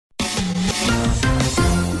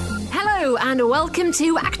and welcome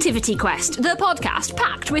to Activity Quest, the podcast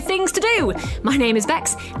packed with things to do. My name is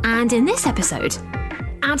Bex, and in this episode,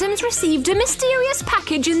 Adam's received a mysterious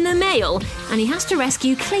package in the mail, and he has to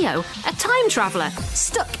rescue Cleo, a time traveller,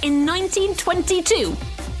 stuck in 1922.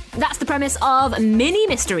 That's the premise of Mini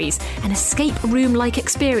Mysteries, an escape room-like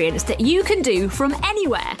experience that you can do from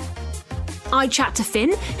anywhere. I chat to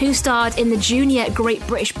Finn, who starred in the Junior Great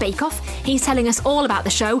British Bake Off. He's telling us all about the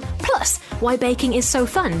show, plus why baking is so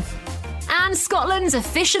fun. And Scotland's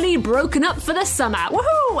officially broken up for the summer.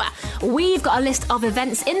 Woohoo! We've got a list of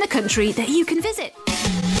events in the country that you can visit.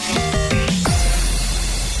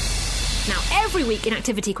 Now, every week in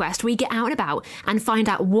Activity Quest, we get out and about and find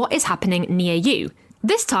out what is happening near you.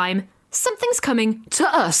 This time, something's coming to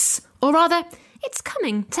us. Or rather, it's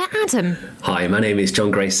coming to Adam. Hi, my name is John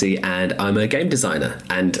Gracie and I'm a game designer.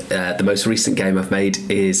 And the most recent game I've made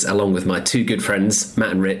is, along with my two good friends, Matt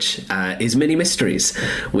and Rich, is Mini Mysteries,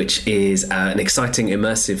 which is an exciting,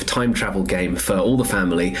 immersive time travel game for all the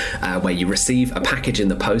family where you receive a package in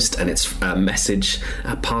the post and it's a message,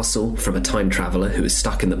 a parcel from a time traveller who is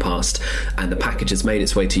stuck in the past, and the package has made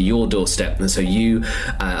its way to your doorstep. And so you,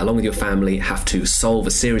 along with your family, have to solve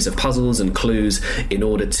a series of puzzles and clues in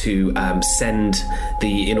order to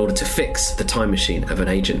in order to fix the time machine of an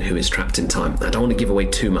agent who is trapped in time. I don't want to give away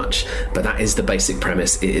too much, but that is the basic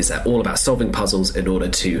premise. It is all about solving puzzles in order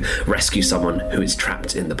to rescue someone who is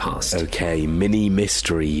trapped in the past. Okay, Mini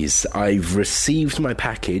Mysteries. I've received my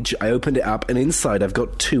package. I opened it up, and inside I've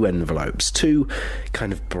got two envelopes, two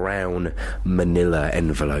kind of brown manila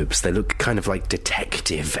envelopes. They look kind of like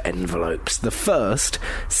detective envelopes. The first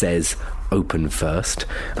says open first,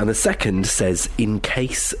 and the second says in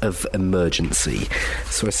case of emergency.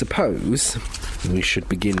 So I suppose we should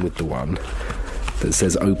begin with the one that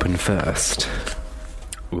says open first.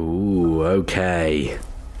 Ooh, okay.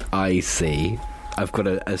 I see. I've got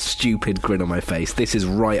a stupid grin on my face. This is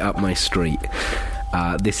right up my street.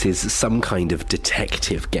 This is some kind of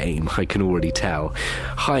detective game, I can already tell.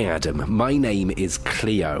 Hi Adam, my name is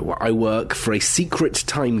Cleo. I work for a secret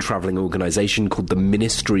time-travelling organisation called the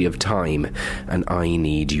Ministry of Time, and I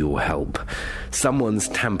need your help. Someone's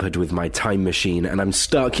tampered with my time machine, and I'm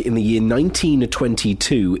stuck in the year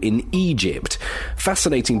 1922 in Egypt.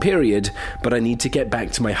 Fascinating period, but I need to get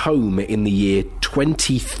back to my home in the year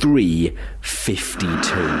 2352.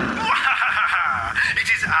 It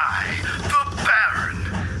is I, the Baron.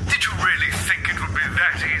 Did you really think it would be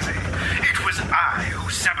that easy? It was I who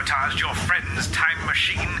sabotaged your friend's time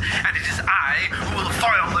machine, and it is I who will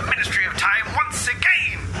foil the Ministry of Time once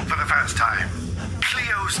again for the first time.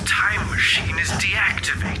 Cleo's time machine is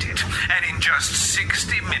deactivated, and in just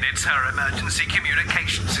 60 minutes her emergency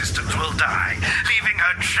communication systems will die, leaving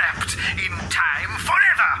her trapped in time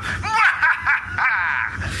forever.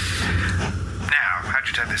 Now, how'd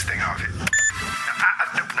you turn this thing off?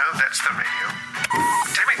 No, that's the radio.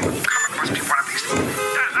 Damn it! It must be one of these.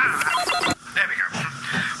 There we go.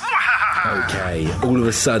 Okay, all of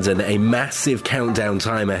a sudden, a massive countdown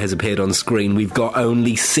timer has appeared on screen. We've got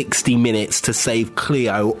only 60 minutes to save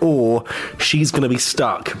Cleo, or she's going to be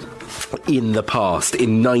stuck in the past,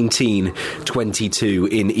 in 1922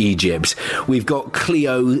 in Egypt. We've got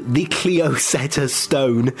Cleo, the Cleosetta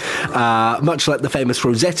Stone, much like the famous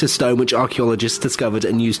Rosetta Stone, which archaeologists discovered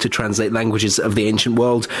and used to translate languages of the ancient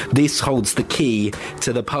world. This holds the key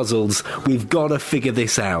to the puzzles. We've got to figure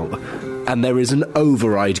this out. And there is an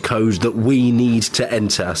override code that we need to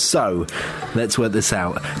enter. So, let's work this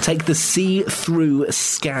out. Take the see-through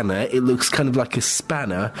scanner. It looks kind of like a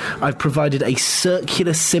spanner. I've provided a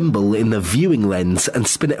circular symbol in the viewing lens and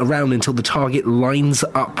spin it around until the target lines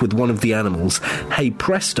up with one of the animals. Hey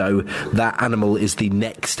presto, that animal is the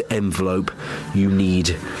next envelope you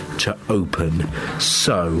need to open.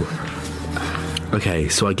 So, okay,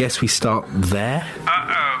 so I guess we start there?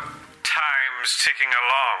 Uh-oh. Time's ticking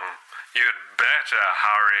along. You'd better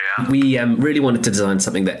hurry up. We really wanted to design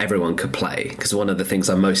something that everyone could play, because one of the things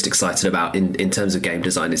I'm most excited about in terms of game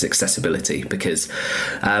design is accessibility, because,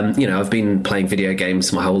 I've been playing video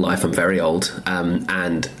games my whole life. I'm very old,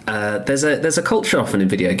 and there's a culture often in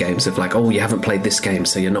video games of like, oh, you haven't played this game,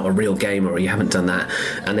 so you're not a real gamer, or you haven't done that,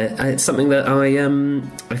 and it's something that I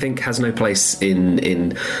think has no place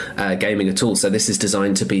in gaming at all. So this is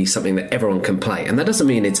designed to be something that everyone can play, and that doesn't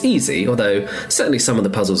mean it's easy, although certainly some of the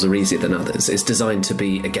puzzles are easier than others. It's designed designed to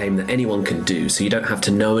be a game that anyone can do, so you don't have to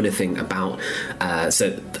know anything about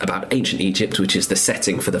ancient Egypt, which is the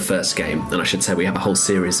setting for the first game. And I should say we have a whole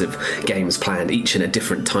series of games planned, each in a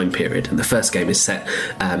different time period. And the first game is set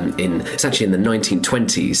it's actually in the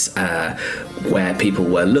 1920s, where people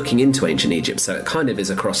were looking into ancient Egypt, so it kind of is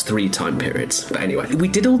across 3 time periods. But anyway, we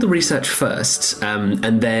did all the research first,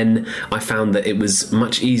 and then I found that it was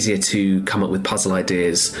much easier to come up with puzzle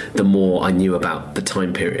ideas the more I knew about the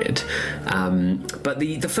time period. But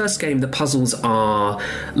the first game, the puzzles are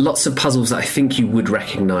lots of puzzles that I think you would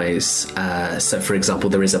recognise. So, for example,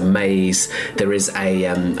 there is a maze, there is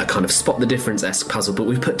a kind of spot the difference-esque puzzle, but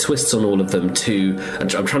we've put twists on all of them I'm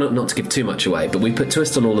trying not to give too much away, but we put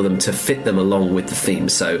twists on all of them to fit them along with the theme.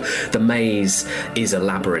 So the maze is a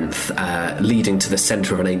labyrinth leading to the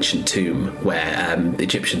centre of an ancient tomb where the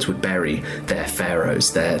Egyptians would bury their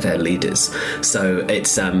pharaohs, their leaders. So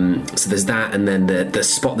it's so there's that, and then the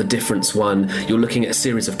spot the difference one. You're looking at a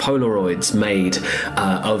series of Polaroids made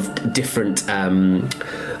of different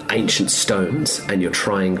ancient stones, and you're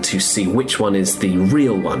trying to see which one is the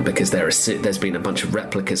real one, because there's been a bunch of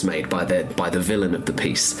replicas made by the villain of the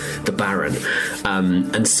piece, the Baron.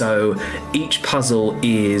 And so each puzzle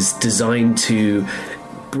is designed to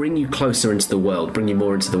bring you closer into the world, bring you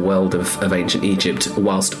more into the world of ancient Egypt,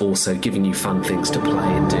 whilst also giving you fun things to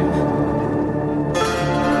play and do.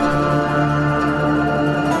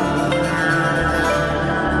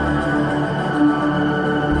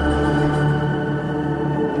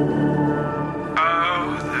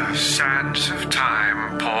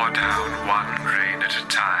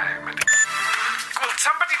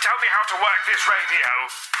 This radio.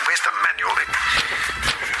 Where's the manual?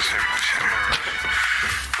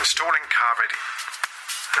 Installing car ready.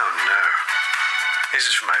 Oh no. This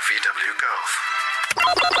is from my VW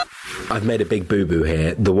Golf. I've made a big boo-boo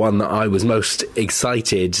here. The one that I was most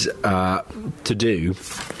excited to do,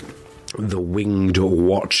 the Winged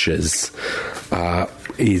Watchers,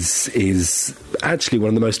 is actually one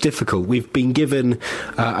of the most difficult. We've been given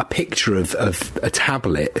a picture of a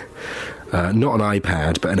tablet, not an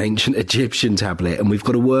iPad, but an ancient Egyptian tablet, and we've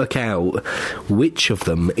got to work out which of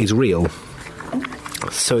them is real.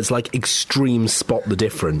 So it's like extreme spot the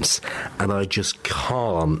difference, and I just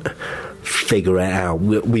can't figure it out.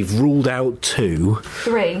 We've ruled out 2.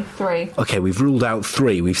 3. Okay, we've ruled out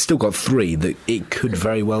 3. We've still got 3 that it could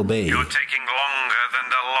very well be. You're taking longer than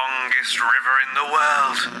the longest river in the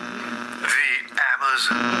world. The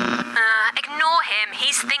Amazon. Ignore him.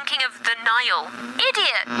 He's thinking of the Nile.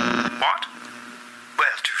 Idiot. What? Well,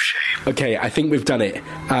 touche. Okay, I think we've done it.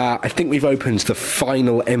 I think we've opened the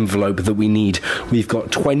final envelope that we need. We've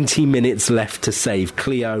got 20 minutes left to save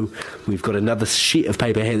Cleo. We've got another sheet of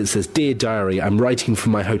paper here that says, "Dear Diary, I'm writing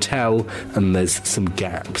from my hotel," and there's some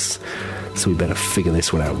gaps. So we better figure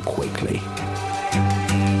this one out quickly.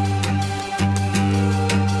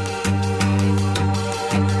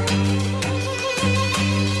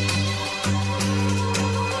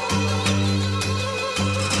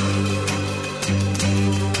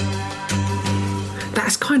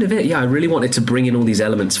 That's kind of it. Yeah, I really wanted to bring in all these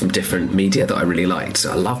elements from different media that I really liked.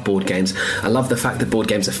 So I love board games. I love the fact that board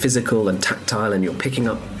games are physical and tactile, and you're picking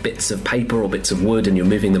up bits of paper or bits of wood and you're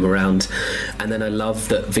moving them around. And then I love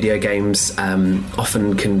that video games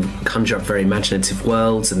often can conjure up very imaginative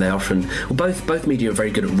worlds, and they often, well, both media are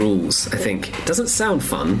very good at rules, I think. It doesn't sound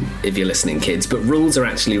fun if you're listening, kids, but rules are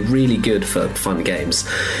actually really good for fun games.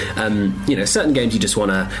 Certain games you just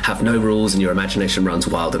want to have no rules and your imagination runs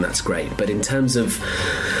wild, and that's great. But in terms of,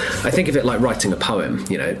 I think of it like writing a poem.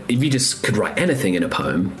 If you just could write anything in a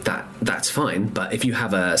poem, that's fine. But if you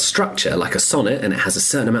have a structure like a sonnet and it has a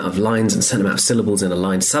certain amount of lines and a certain amount of syllables in a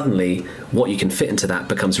line, suddenly what you can fit into that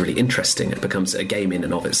becomes really interesting. It becomes a game in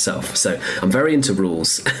and of itself. So I'm very into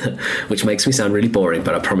rules, which makes me sound really boring,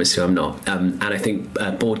 but I promise you I'm not. And I think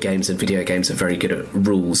board games and video games are very good at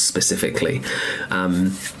rules specifically.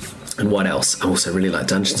 And what else? I also really like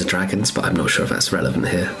Dungeons & Dragons, but I'm not sure if that's relevant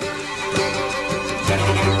here.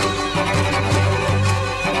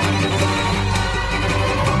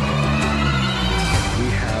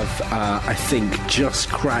 I think just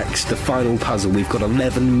cracked the final puzzle. We've got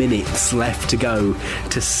 11 minutes left to go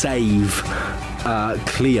to save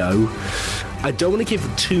Cleo. I don't want to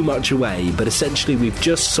give too much away, but essentially we've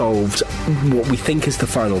just solved what we think is the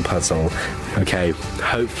final puzzle. Okay,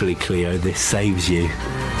 hopefully, Cleo, this saves you.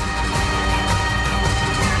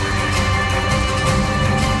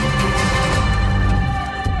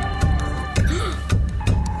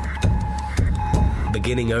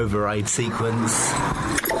 Beginning override sequence.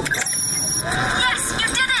 Yes, you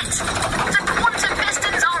did it! The quantum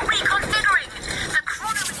pistons are reconfiguring. The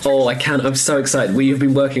chronometer... Oh, I can. I'm so excited. We have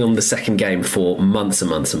been working on the second game for months and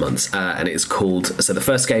months and months, and it's called... So the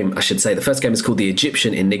first game is called The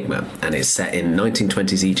Egyptian Enigma, and it's set in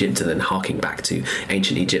 1920s Egypt and then harking back to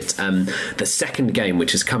ancient Egypt. The second game,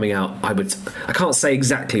 which is coming out, I can't say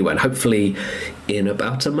exactly when, hopefully in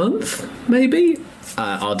about a month, maybe?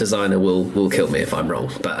 Our designer will kill me if I'm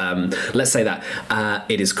wrong, but let's say that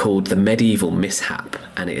it is called The Medieval Mishap,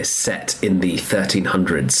 and it is set in the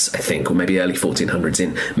 1300s, I think, or maybe early 1400s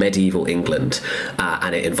in medieval England,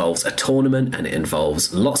 and it involves a tournament, and it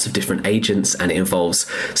involves lots of different agents, and it involves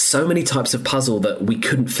so many types of puzzle that we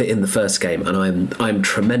couldn't fit in the first game, and I'm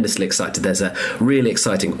tremendously excited. There's a really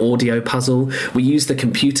exciting audio puzzle. We use the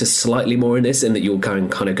computer slightly more in this, in that you're going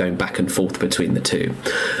back and forth between the two,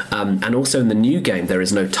 and also in the new game there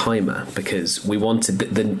is no timer, because we wanted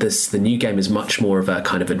the new game is much more of a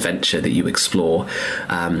kind of adventure that you explore,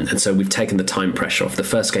 and so we've taken the time pressure off. The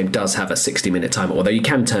first game does have a 60-minute timer, although you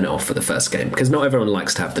can turn it off for the first game, because not everyone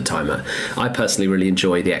likes to have the timer. I personally really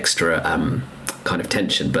enjoy the extra kind of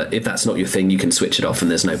tension, but if that's not your thing, you can switch it off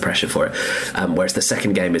and there's no pressure for it, whereas the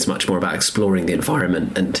second game is much more about exploring the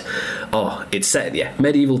environment, and it's set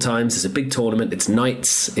medieval times. There's a big tournament, it's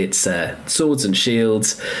knights, it's swords and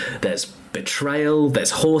shields, there's betrayal,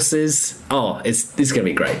 there's horses. It's going to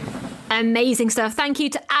be great. Amazing stuff. Thank you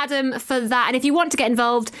to Adam for that. And if you want to get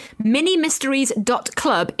involved,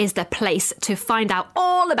 minimysteries.club is the place to find out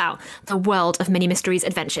all about the world of Mini Mysteries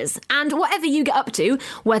adventures. And whatever you get up to,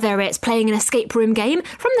 whether it's playing an escape room game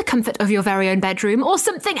from the comfort of your very own bedroom or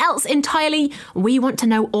something else entirely, we want to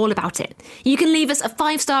know all about it. You can leave us a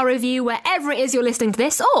 5-star review wherever it is you're listening to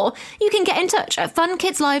this, or you can get in touch at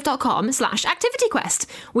funkidslive.com/activityquest.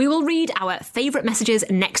 We will read our favourite messages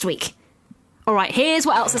next week. All right, here's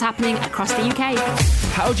what else is happening across the UK.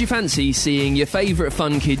 How do you fancy seeing your favourite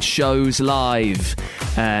Fun Kids shows live?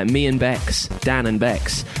 Me and Bex, Dan and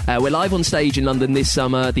Bex. We're live on stage in London this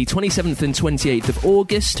summer, the 27th and 28th of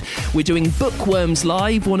August. We're doing Bookworms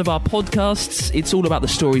Live, one of our podcasts. It's all about the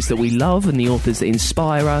stories that we love and the authors that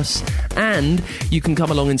inspire us. And you can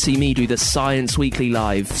come along and see me do the Science Weekly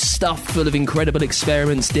Live, stuffed full of incredible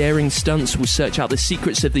experiments, daring stunts. We'll search out the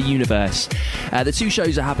secrets of the universe. The two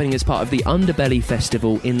shows are happening as part of the Underbelly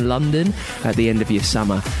Festival in London at the end of your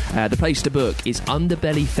summer. The place to book is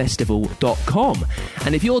underbellyfestival.com.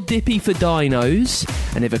 And if you're dippy for dinos,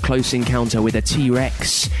 and if a close encounter with a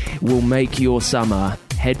T-Rex will make your summer,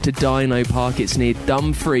 head to Dino Park. It's near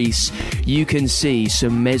Dumfries. You can see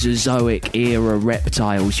some Mesozoic era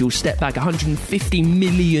reptiles. You'll step back 150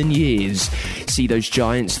 million years, see those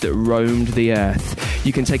giants that roamed the earth.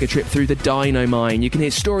 You can take a trip through the Dino Mine. You can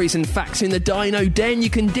hear stories and facts in the Dino Den.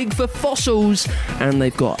 You can dig for fossils, and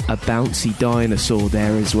they've got a bouncy dinosaur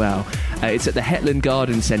there as well. It's at the Hetland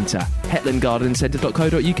Garden Centre,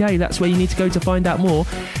 hetlandgardencentre.co.uk. That's where you need to go to find out more.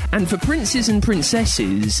 And for princes and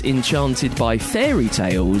princesses enchanted by fairy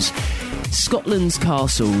tales, Scotland's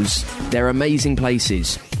castles, they're amazing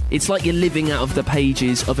places. It's like you're living out of the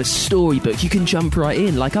pages of a storybook. You can jump right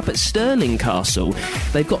in, like up at Stirling Castle.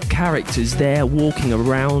 They've got characters there walking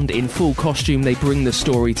around in full costume. They bring the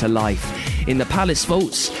story to life. In the Palace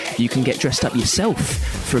Vaults, you can get dressed up yourself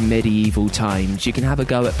from medieval times. You can have a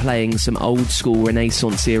go at playing some old school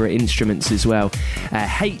Renaissance era instruments as well.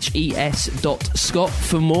 HES.Scot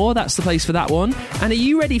for more. That's the place for that one. And are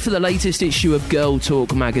you ready for the latest issue of Girl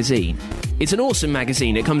Talk magazine? It's an awesome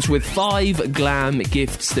magazine. It comes with 5 glam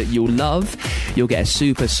gifts that you'll love. You'll get a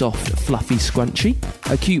super soft, fluffy scrunchie,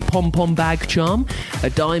 a cute pom-pom bag charm, a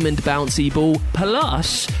diamond bouncy ball,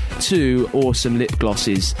 plus 2 awesome lip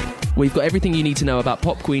glosses. We've got everything you need to know about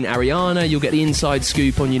Pop Queen Ariana. You'll get the inside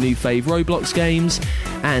scoop on your new fave Roblox games,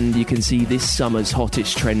 and you can see this summer's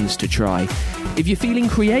hottest trends to try. If you're feeling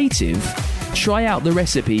creative, try out the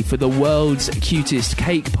recipe for the world's cutest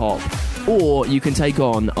cake pop, or you can take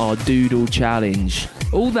on our Doodle Challenge.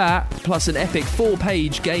 All that, plus an epic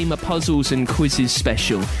 4-page game of puzzles and quizzes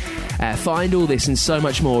special. Find all this and so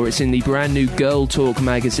much more. It's in the brand new Girl Talk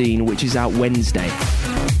magazine, which is out Wednesday.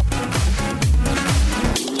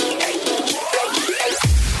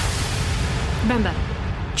 Remember,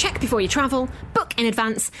 check before you travel, book in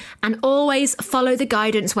advance, and always follow the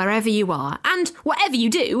guidance wherever you are. And whatever you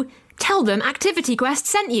do, tell them Activity Quest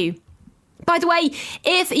sent you. By the way,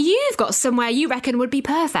 if you've got somewhere you reckon would be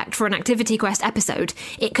perfect for an Activity Quest episode,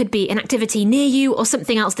 it could be an activity near you or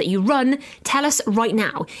something else that you run, tell us right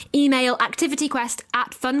now. Email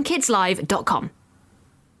activityquest@funkidslive.com.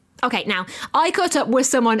 OK, now, I caught up with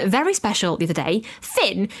someone very special the other day,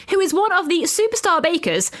 Finn, who is one of the superstar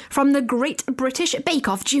bakers from the Great British Bake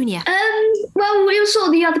Off Junior. Well, we all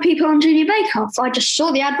saw the other people on Junior Bake Off. I just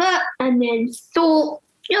saw the advert and then thought,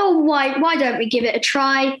 why don't we give it a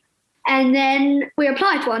try? And then we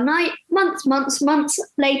applied one night. Months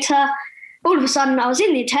later, all of a sudden I was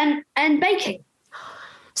in the tent and baking.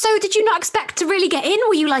 So did you not expect to really get in?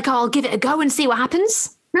 Were you like, I'll give it a go and see what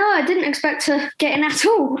happens? No, I didn't expect to get in at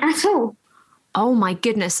all. Oh my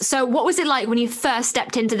goodness. So what was it like when you first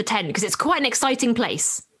stepped into the tent? Because it's quite an exciting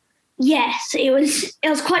place. Yes, it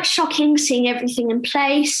was quite shocking seeing everything in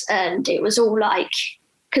place, and it was all like,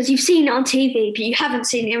 because you've seen it on TV, but you haven't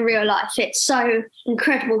seen it in real life. It's so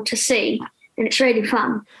incredible to see, and it's really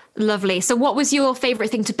fun. Lovely. So what was your favourite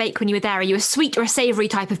thing to bake when you were there? Are you a sweet or a savoury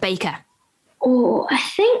type of baker? Oh,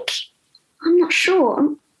 I'm not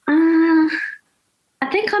sure. I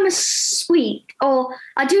think I'm a sweet, or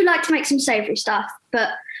I do like to make some savoury stuff, but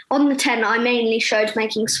on the tent I mainly showed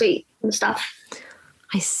making sweet and stuff.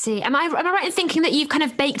 I see. Am I right in thinking that you've kind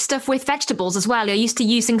of baked stuff with vegetables as well? You're used to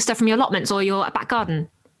using stuff from your allotments or your back garden?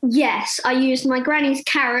 Yes, I used my granny's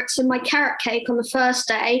carrots and my carrot cake on the first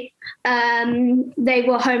day. They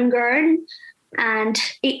were homegrown, and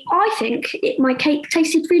I think my cake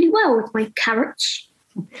tasted really well with my carrots.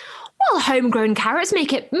 Well, homegrown carrots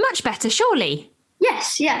make it much better, surely.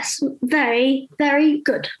 Yes, very, very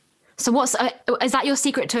good. So is that your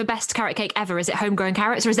secret to a best carrot cake ever? Is it homegrown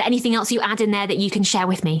carrots, or is there anything else you add in there that you can share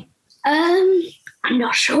with me? I'm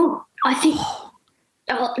not sure. I think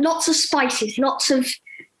lots of spices, lots of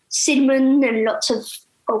cinnamon and lots of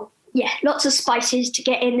spices to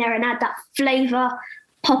get in there and add that flavour,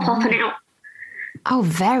 pop up and out. Oh,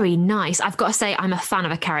 very nice. I've got to say, I'm a fan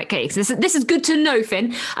of a carrot cake. So this is good to know,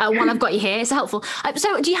 Finn, while I've got you here. It's helpful.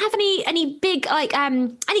 So do you have any big,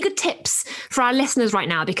 any good tips for our listeners right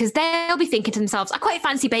now? Because they'll be thinking to themselves, I quite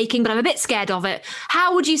fancy baking, but I'm a bit scared of it.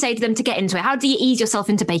 How would you say to them to get into it? How do you ease yourself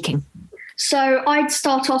into baking? So I'd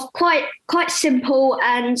start off quite simple.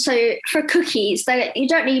 And so for cookies, you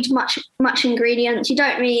don't need much ingredients. You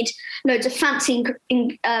don't need loads of fancy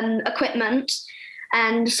equipment.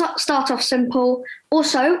 And start off simple.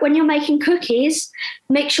 Also, when you're making cookies,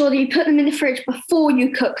 make sure that you put them in the fridge before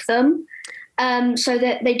you cook them, so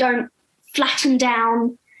that they don't flatten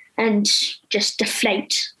down and just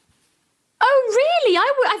deflate. Oh, really?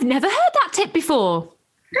 I've never heard that tip before.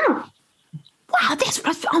 Oh. Wow,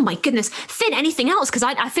 oh my goodness. Finn, anything else? Because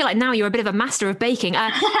I feel like now you're a bit of a master of baking.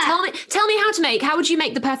 Tell me how would you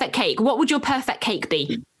make the perfect cake? What would your perfect cake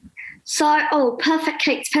be? So, perfect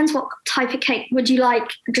cake. Depends what type of cake. Would you like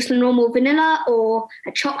just a normal vanilla or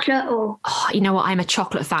a chocolate or? Oh, you know what? I'm a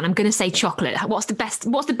chocolate fan. I'm going to say chocolate. What's the best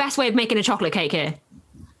way of making a chocolate cake here?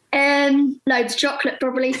 Loads of chocolate,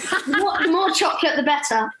 probably. The more chocolate, the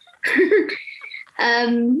better.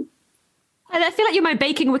 I feel like you're my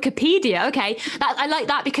baking Wikipedia. Okay, I like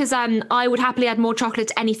that because I would happily add more chocolate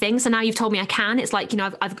to anything. So now you've told me I can. It's like,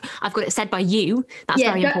 I've got it said by you. That's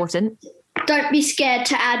very important. Don't be scared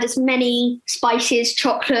to add as many spices,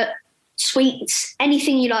 chocolate, sweets,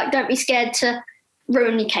 anything you like. Don't be scared to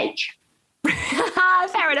ruin your cake.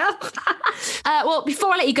 Fair enough. Well,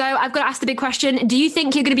 before I let you go, I've got to ask the big question. Do you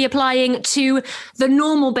think you're going to be applying to the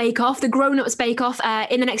normal bake-off, the grown-ups bake-off,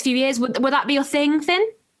 in the next few years? Would that be your thing, Finn?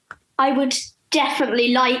 I would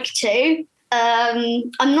definitely like to.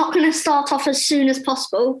 I'm not going to start off as soon as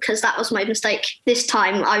possible because that was my mistake this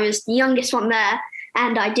time. I was the youngest one there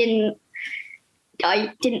and I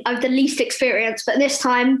have the least experience, but this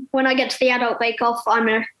time when I get to the adult bake-off, I'm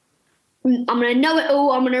gonna know it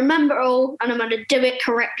all, I'm gonna remember it all, and I'm gonna do it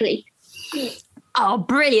correctly. Oh,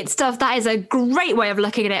 brilliant stuff. That is a great way of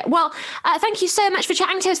looking at it. Well, thank you so much for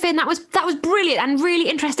chatting to us, Finn. That was brilliant and really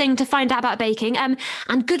interesting to find out about baking. And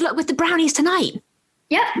good luck with the brownies tonight.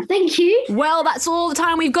 Yep, thank you. Well, that's all the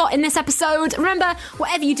time we've got in this episode. Remember,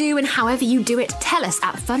 whatever you do and however you do it, tell us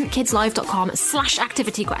at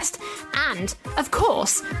funkidslive.com/activityquest. And, of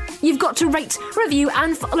course, you've got to rate, review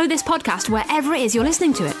and follow this podcast wherever it is you're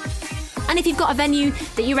listening to it. And if you've got a venue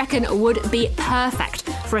that you reckon would be perfect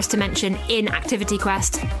for us to mention in Activity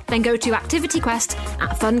Quest, then go to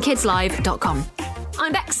activityquest@funkidslive.com.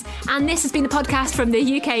 I'm Bex, and this has been the podcast from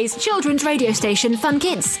the UK's children's radio station, Fun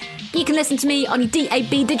Kids. You can listen to me on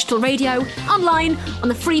DAB digital radio, online, on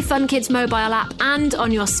the free Fun Kids mobile app, and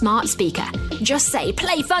on your smart speaker. Just say,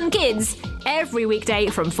 play Fun Kids, every weekday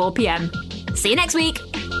from 4 p.m. See you next week.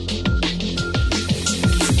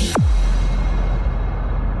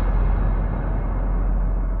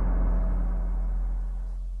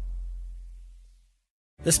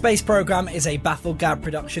 The Space Programme is a Bafflegab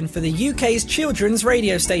production for the UK's children's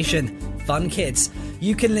radio station, Fun Kids.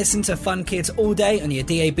 You can listen to Fun Kids all day on your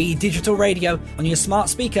DAB digital radio, on your smart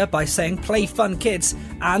speaker by saying play Fun Kids,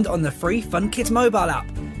 and on the free Fun Kids mobile app.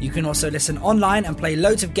 You can also listen online and play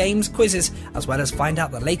loads of games, quizzes, as well as find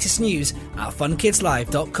out the latest news at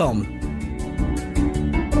funkidslive.com.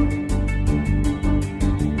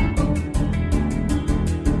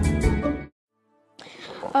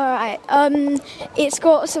 Alright, it's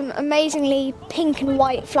got some amazingly pink and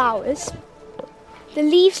white flowers. The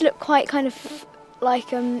leaves look quite kind of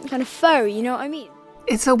furry, you know what I mean?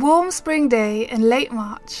 It's a warm spring day in late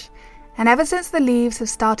March, and ever since the leaves have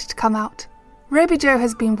started to come out, Ruby Joe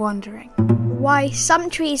has been wondering why some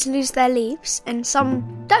trees lose their leaves and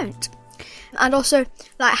some don't. And also,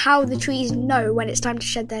 how the trees know when it's time to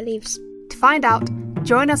shed their leaves. To find out,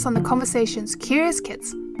 join us on The Conversation's Curious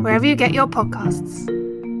Kids, wherever you get your podcasts.